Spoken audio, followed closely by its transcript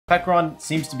Pecron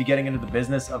seems to be getting into the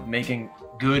business of making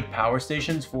good power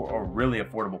stations for a really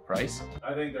affordable price.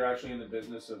 I think they're actually in the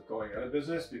business of going out of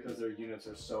business because their units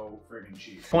are so friggin'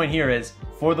 cheap. Point here is,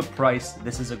 for the price,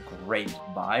 this is a great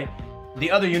buy. The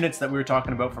other units that we were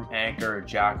talking about from Anchor, or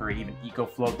Jack, or even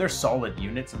EcoFlow, they're solid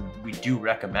units and we do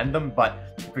recommend them,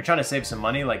 but if you're trying to save some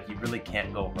money, like, you really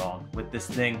can't go wrong with this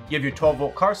thing. You have your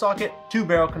 12-volt car socket, 2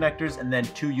 barrel connectors, and then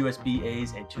 2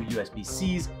 USB-A's and 2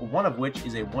 USB-C's, one of which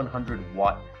is a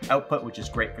 100-watt output, which is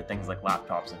great for things like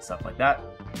laptops and stuff like that.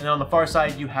 And then on the far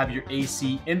side, you have your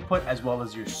AC input as well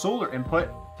as your solar input.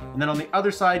 And then on the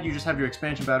other side, you just have your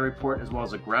expansion battery port as well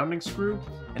as a grounding screw.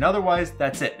 And otherwise,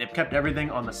 that's it. They've kept everything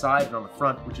on the side and on the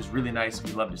front, which is really nice.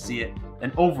 We love to see it.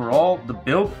 And overall, the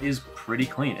build is pretty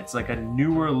clean. It's like a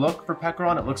newer look for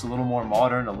Pecron. It looks a little more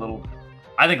modern,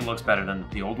 I think it looks better than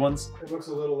the old ones. It looks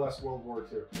a little less World War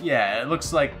II. Yeah, it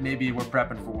looks like maybe we're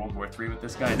prepping for World War III with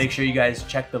this guy. Make sure you guys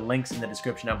check the links in the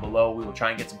description down below. We will try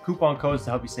and get some coupon codes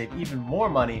to help you save even more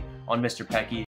money on Mr. Pecky.